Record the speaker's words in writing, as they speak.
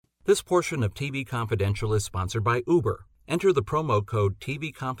This portion of TV Confidential is sponsored by Uber. Enter the promo code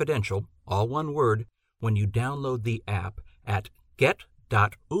TV Confidential, all one word, when you download the app at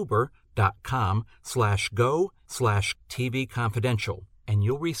get.uber.com/go/TV Confidential, and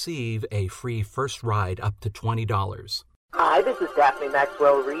you'll receive a free first ride up to $20. Hi, this is Daphne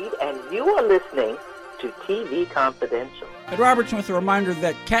Maxwell Reed, and you are listening to TV Confidential. Ed Robertson with a reminder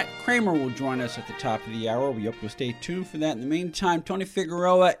that Kat Kramer will join us at the top of the hour. We hope you'll stay tuned for that. In the meantime, Tony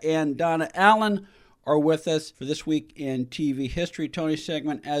Figueroa and Donna Allen are with us for This Week in TV History. Tony's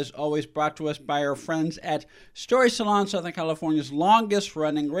segment, as always, brought to us by our friends at Story Salon, Southern California's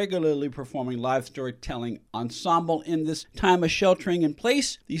longest-running, regularly performing live storytelling ensemble. In this time of sheltering in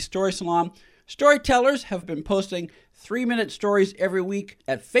place, the Story Salon storytellers have been posting 3-minute stories every week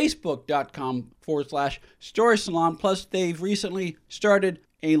at facebook.com/Story Salon. Plus, they've recently started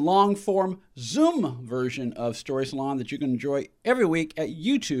a long-form Zoom version of Story Salon that you can enjoy every week at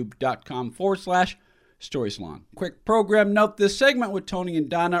youtube.com/Story Salon. Quick program note, this segment with Tony and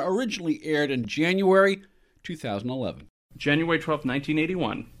Donna originally aired in January 2011. January 12th,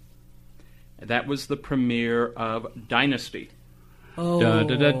 1981. That was the premiere of Dynasty.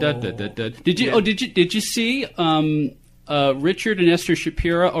 Did you see Richard and Esther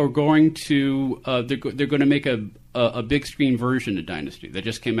Shapiro are going to they're going to make a big screen version of Dynasty that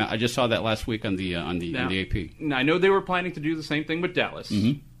just came out. I just saw that last week on the AP. Now, I know they were planning to do the same thing with Dallas,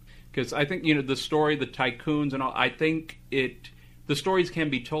 because I think the story, the tycoons and all. I think the stories can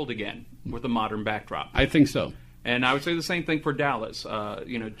be told again with a modern backdrop. I think so, and I would say the same thing for Dallas.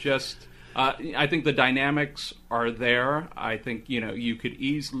 I think the dynamics are there. I think you could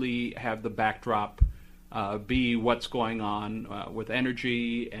easily have the backdrop be what's going on with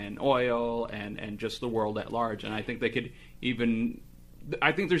energy and oil and just the world at large. And I think they could even.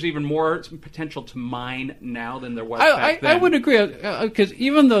 I think there's even more potential to mine now than there was back then. I would agree, because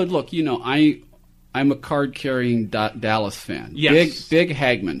even though, look, I'm a card-carrying Dallas fan, yes. big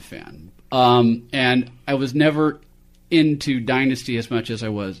Hagman fan, and I was never into Dynasty as much as I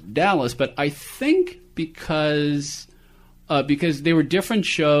was Dallas, but I think because they were different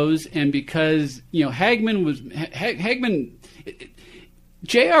shows, and because Hagman was Hagman,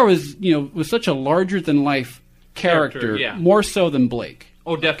 JR was such a larger than life character, yeah. More so than Blake.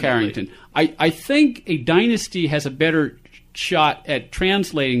 Oh, definitely. Carrington. I think a Dynasty has a better shot at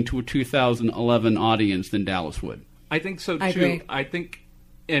translating to a 2011 audience than Dallas would. I think so too. I agree. I think.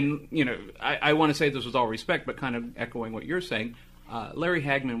 And, I want to say this with all respect, but kind of echoing what you're saying, Larry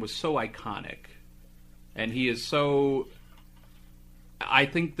Hagman was so iconic, and he is so... I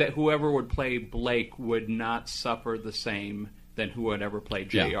think that whoever would play Blake would not suffer the same than who would ever play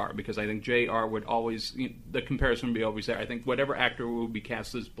JR, Yeah. because I think JR would always... the comparison would be always there. I think whatever actor would be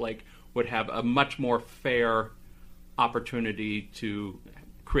cast as Blake would have a much more fair opportunity to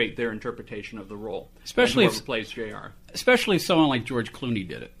create their interpretation of the role. Especially whoever plays JR. Especially if someone like George Clooney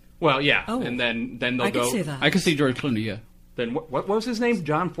did it. Well, yeah, Oh. and then they'll I go... could see that. I could see George Clooney, yeah. Then what was his name?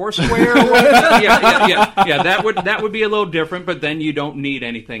 John Foursquare? yeah. That would be a little different, but then you don't need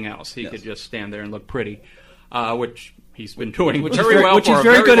anything else. He could just stand there and look pretty, which he's been doing very well which for he's a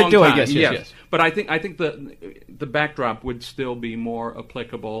very very good at long doing, time. yes. But I think the backdrop would still be more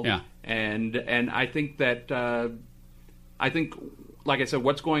applicable. Yeah. And I think that like I said,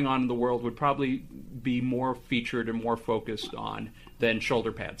 what's going on in the world would probably be more featured and more focused on than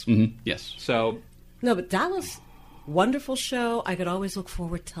shoulder pads. Mm-hmm. Yes. So. No, but Dallas, wonderful show. I could always look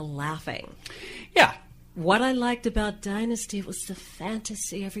forward to laughing. Yeah. What I liked about Dynasty was the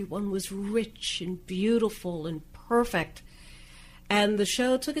fantasy. Everyone was rich and beautiful and perfect. And the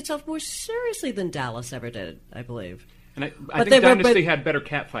show took itself more seriously than Dallas ever did, I believe. And I think Dynasty had better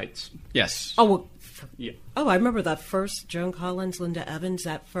catfights. Yes. Oh, well, Yeah. Oh, I remember that first, Joan Collins, Linda Evans,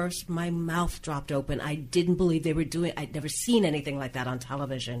 that first, my mouth dropped open. I didn't believe they were doing, I'd never seen anything like that on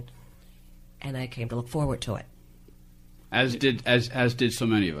television. And I came to look forward to it. As did so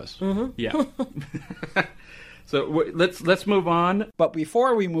many of us. Mm-hmm. Yeah. So let's move on. But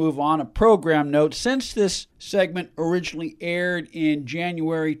before we move on, a program note. Since this segment originally aired in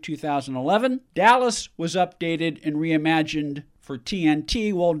January 2011, Dallas was updated and reimagined for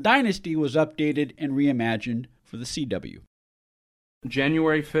TNT, while Dynasty was updated and reimagined for the CW.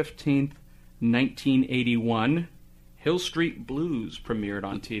 January 15th, 1981, Hill Street Blues premiered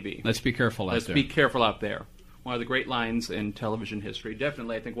on TV. Let's be careful out there. Let's be careful out there. One of the great lines in television history.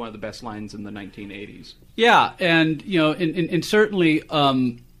 Definitely, I think, one of the best lines in the 1980s. Yeah, and and certainly,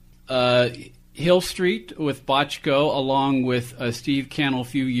 Hill Street with Bochco, along with Steve Cannell a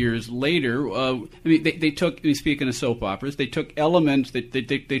few years later. They took, speaking of soap operas, they took elements. They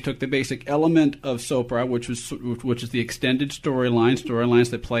took the basic element of soap opera, which is the extended storylines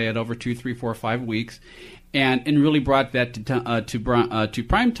that play out over 2, 3, 4, 5 weeks, and really brought that to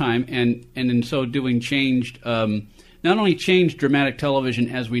prime time, and in so doing changed. Not only changed dramatic television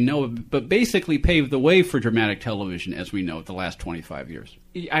as we know it, but basically paved the way for dramatic television as we know it the last 25 years.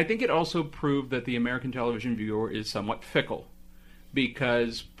 I think it also proved that the American television viewer is somewhat fickle,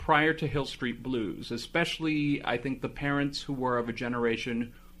 because prior to Hill Street Blues, especially I think the parents who were of a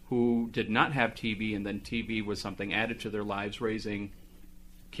generation who did not have TV, and then TV was something added to their lives, raising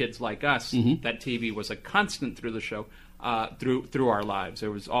kids like us, that TV was a constant through the show, through our lives. It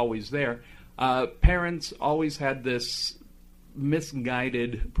was always there. Parents always had this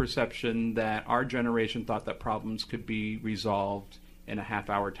misguided perception that our generation thought that problems could be resolved in a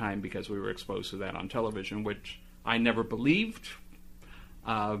half-hour time because we were exposed to that on television, which I never believed.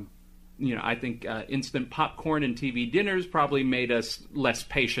 I think instant popcorn and TV dinners probably made us less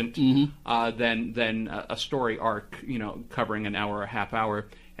patient than a story arc, covering an hour or a half hour.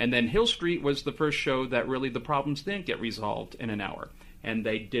 And then Hill Street was the first show that really the problems didn't get resolved in an hour. And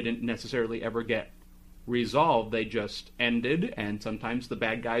they didn't necessarily ever get resolved. They just ended, and sometimes the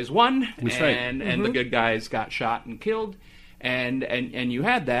bad guys won, and the good guys got shot and killed, and you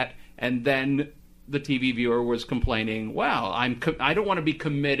had that, and then the TV viewer was complaining, well, I don't want to be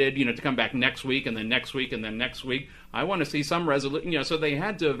committed, to come back next week, and then next week, and then next week. I want to see some resolution, so they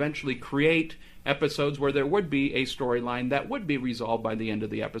had to eventually create episodes where there would be a storyline that would be resolved by the end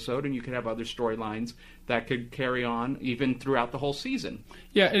of the episode, and you could have other storylines that could carry on even throughout the whole season.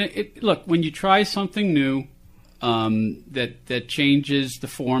 Yeah, and look, when you try something new that changes the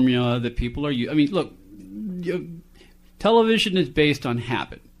formula that people are using. I mean, look, television is based on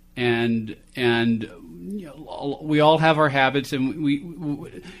habit, and we all have our habits,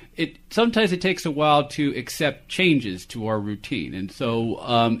 and sometimes it takes a while to accept changes to our routine. And so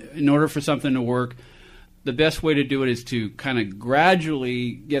in order for something to work, the best way to do it is to kind of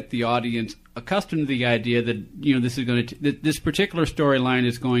gradually get the audience accustomed to the idea that this particular storyline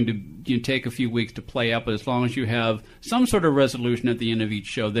is going to take a few weeks to play out, but as long as you have some sort of resolution at the end of each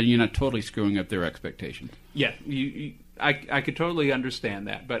show, then you're not totally screwing up their expectations. Yeah, I could totally understand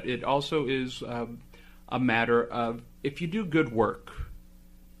that, but it also is a matter of, if you do good work,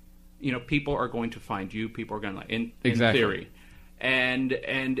 people are going to find you. People are going to, in theory. And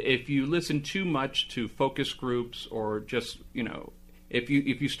if you listen too much to focus groups, or just, if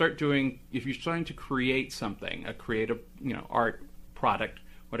you're starting to create something, a creative, art product,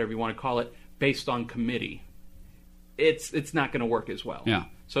 whatever you want to call it, based on committee, it's not going to work as well. Yeah.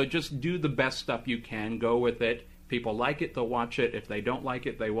 So just do the best stuff you can. Go with it. People like it, they'll watch it. If they don't like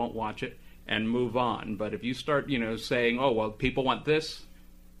it, they won't watch it, and move on. But if you start, saying, oh, well, people want this,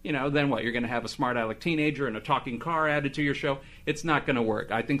 then what? You're going to have a smart aleck teenager and a talking car added to your show. It's not going to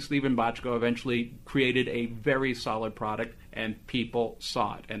work. I think Stephen Bochco eventually created a very solid product, and people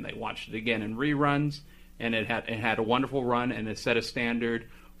saw it, and they watched it again in reruns, and it had a wonderful run, and it set a standard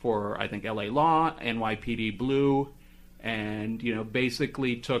for, I think, L.A. Law, NYPD Blue, and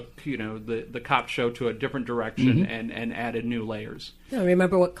basically took the cop show to a different direction, and added new layers. Yeah,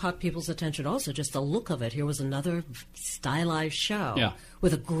 remember what caught people's attention also, just the look of it. Here was another stylized show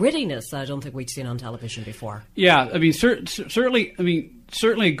with a grittiness I don't think we'd seen on television before. Yeah, I mean certainly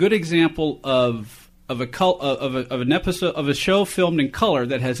a good example of an episode of a show filmed in color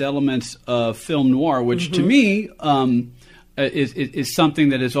that has elements of film noir, which to me is something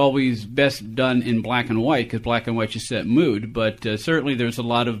that is always best done in black and white, because black and white just set mood. But certainly there's a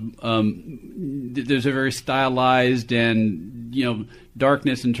lot of there's a very stylized and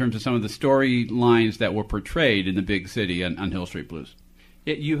darkness in terms of some of the storylines that were portrayed in the big city on Hill Street Blues.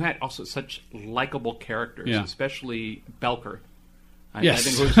 Yeah, you had also such likable characters, especially Belker. Yes.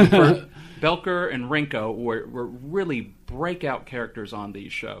 I think it was Belker and Rinko were really breakout characters on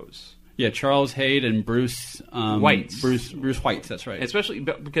these shows. Yeah, Charles Hayde and Bruce Whites. Bruce Whites, that's right. Especially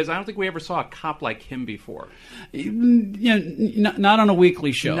because I don't think we ever saw a cop like him before. Yeah, not on a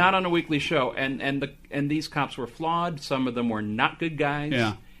weekly show. Not on a weekly show, and these cops were flawed. Some of them were not good guys.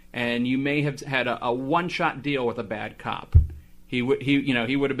 Yeah. And you may have had a one-shot deal with a bad cop. He would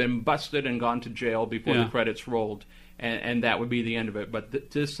have been busted and gone to jail before the credits rolled. And that would be the end of it. But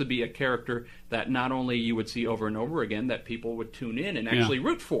this would be a character that not only you would see over and over again, that people would tune in and actually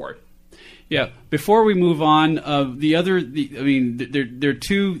root for. Yeah. Before we move on, there are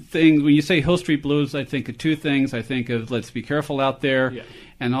two things. When you say Hill Street Blues, I think of two things. I think of Let's Be Careful Out There,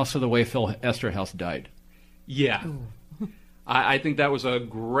 and also the way Phil Esterhaus died. Yeah. I think that was a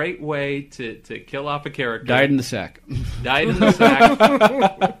great way to kill off a character. Died in the sack. Died in the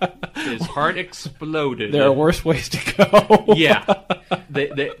sack. His heart exploded. There are worse ways to go. Yeah.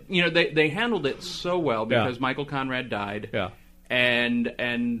 They handled it so well because Michael Conrad died. Yeah.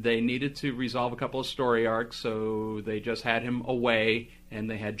 And they needed to resolve a couple of story arcs, so they just had him away, and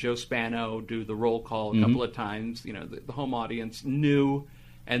they had Joe Spano do the roll call a couple of times. You know, the home audience knew,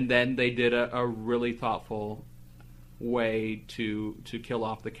 and then they did a really thoughtful way to kill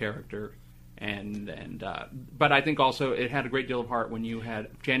off the character. But I think also it had a great deal of heart when you had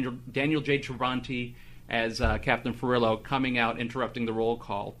Daniel J. Travanti as Captain Furillo coming out, interrupting the roll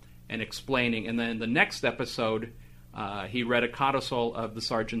call and explaining, and then the next episode. He read a codicil of the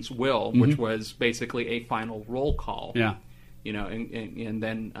sergeant's will, which was basically a final roll call. Yeah, you know, and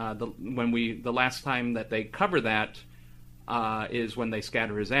then the last time that they cover that is when they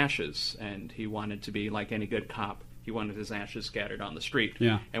scatter his ashes, and he wanted to be like any good cop. He wanted his ashes scattered on the street.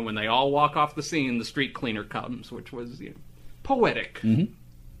 Yeah, and when they all walk off the scene, the street cleaner comes, which was poetic. Mm-hmm.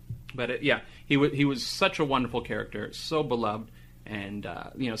 But he was such a wonderful character, so beloved, and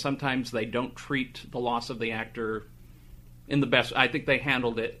sometimes they don't treat the loss of the actor in the best. I think they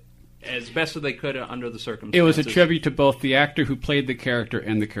handled it as best as they could under the circumstances. It was a tribute to both the actor who played the character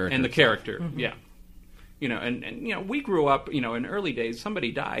and the character. And the character, yeah. And we grew up, in early days,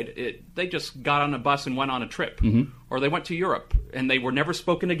 somebody died. They just got on a bus and went on a trip. Mm-hmm. Or they went to Europe, and they were never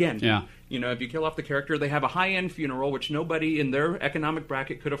spoken again. Yeah. If you kill off the character, they have a high-end funeral, which nobody in their economic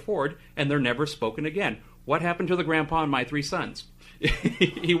bracket could afford, and they're never spoken again. What happened to the grandpa and my three sons?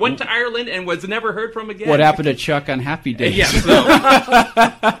 He went to Ireland and was never heard from again. What happened to Chuck on Happy Days?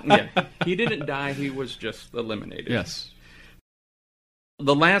 He didn't die. He was just eliminated. Yes.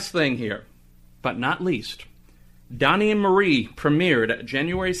 The last thing here, but not least, Donnie and Marie premiered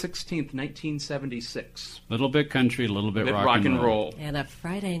January 16th, 1976. Little bit country, little bit rock and roll. And a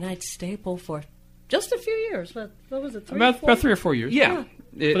Friday night staple for just a few years. What was it, about 3 or 4 years. Yeah.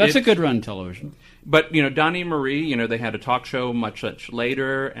 But that's a good run television. But, Donnie and Marie, they had a talk show much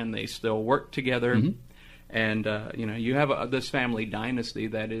later, and they still work together. Mm-hmm. And, you have this family dynasty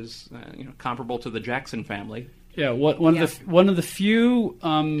that is, comparable to the Jackson family. Yeah, one of the few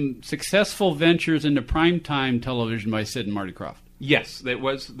successful ventures into primetime television by Sid and Marty Krofft. Yes, it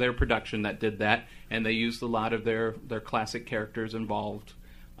was their production that did that, and they used a lot of their classic characters involved.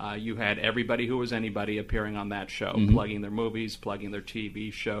 You had everybody who was anybody appearing on that show, plugging their movies, plugging their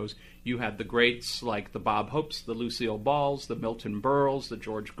TV shows. You had the greats like the Bob Hopes, the Lucille Balls, the Milton Berles, the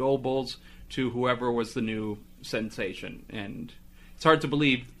George Goebels, to whoever was the new sensation. And it's hard to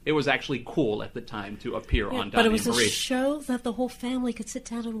believe it was actually cool at the time to appear on Donnie and Marie. But it was a show that the whole family could sit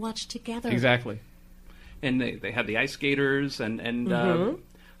down and watch together. Exactly. And they had the Ice Skaters, and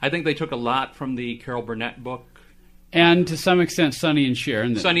I think they took a lot from the Carol Burnett book. And to some extent, Sonny and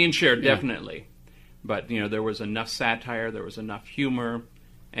Cher. Sonny and Cher, definitely. But, there was enough satire, there was enough humor,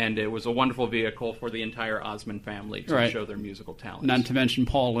 and it was a wonderful vehicle for the entire Osmond family to show their musical talents. Not to mention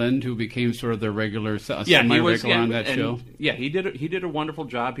Paul Lynde, who became sort of their semi-regular on that show. Yeah, he did a wonderful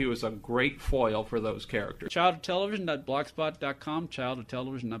job. He was a great foil for those characters. Childhoodtelevision.blogspot.com,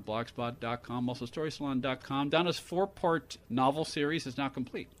 childhoodtelevision.blogspot.com, also storysalon.com. Donna's 4-part novel series is now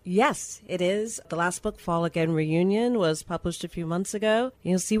complete. Yes, it is. The last book, Fall Again Reunion, was published a few months ago.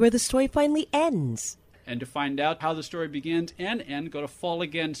 You'll see where the story finally ends. And to find out how the story begins and end, go to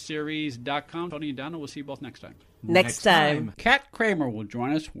fallagainseries.com. Tony and Donna, we'll see you both next time. Next time. Kat Kramer will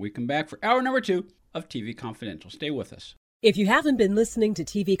join us when we come back for hour number 2 of TV Confidential. Stay with us. If you haven't been listening to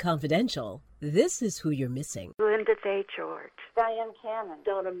TV Confidential, this is who you're missing. Linda Day George, Diane Cannon,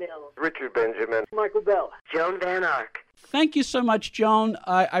 Donna Mills, Richard Benjamin, Michael Bell, Joan Van Ark. Thank you so much, Joan.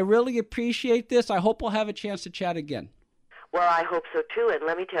 I really appreciate this. I hope we'll have a chance to chat again. Well, I hope so, too, and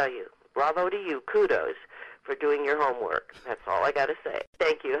let me tell you, bravo to you. Kudos for doing your homework. That's all I got to say.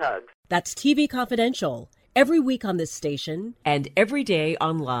 Thank you. Hugs. That's TV Confidential, every week on this station and every day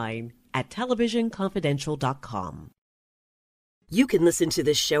online at televisionconfidential.com. You can listen to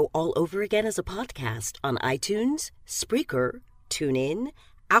this show all over again as a podcast on iTunes, Spreaker, TuneIn,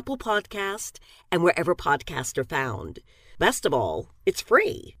 Apple Podcast, and wherever podcasts are found. Best of all, it's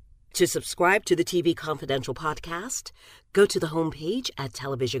free. To subscribe to the TV Confidential podcast, go to the homepage at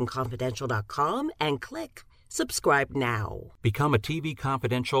televisionconfidential.com and click Subscribe Now. Become a TV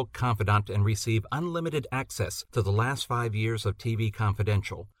Confidential confidant and receive unlimited access to the last 5 years of TV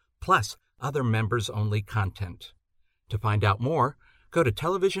Confidential, plus other members-only content. To find out more, go to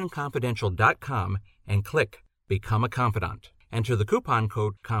televisionconfidential.com and click Become a Confidant. Enter the coupon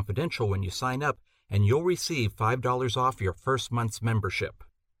code CONFIDENTIAL when you sign up, and you'll receive $5 off your first month's membership.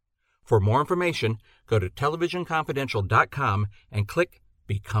 For more information, go to televisionconfidential.com and click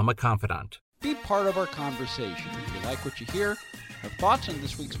Become a Confidant. Be part of our conversation. If you like what you hear, have thoughts on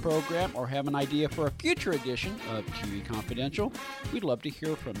this week's program, or have an idea for a future edition of TV Confidential, we'd love to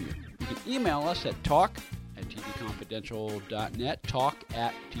hear from you. You can email us at talk@tvconfidential.net,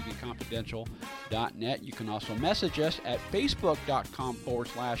 talk@tvconfidential.net. You can also message us at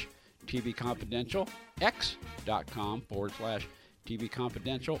facebook.com/tvconfidential,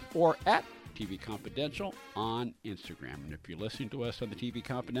 x.com/tvconfidential, or at TV Confidential on Instagram. And if you're listening to us on the TV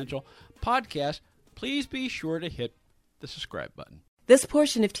Confidential podcast, please be sure to hit the subscribe button. This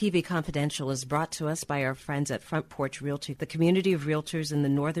portion of TV Confidential is brought to us by our friends at Front Porch Realty, the community of realtors in the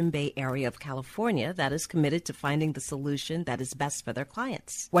Northern Bay area of California that is committed to finding the solution that is best for their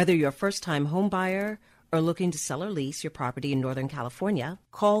clients. Whether you're a first-time home buyer or looking to sell or lease your property in Northern California,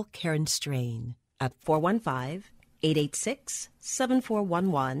 Call Karen Strain at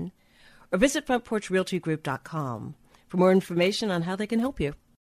 415-886-7411 or visit frontporchrealtygroup.com for more information on how they can help you.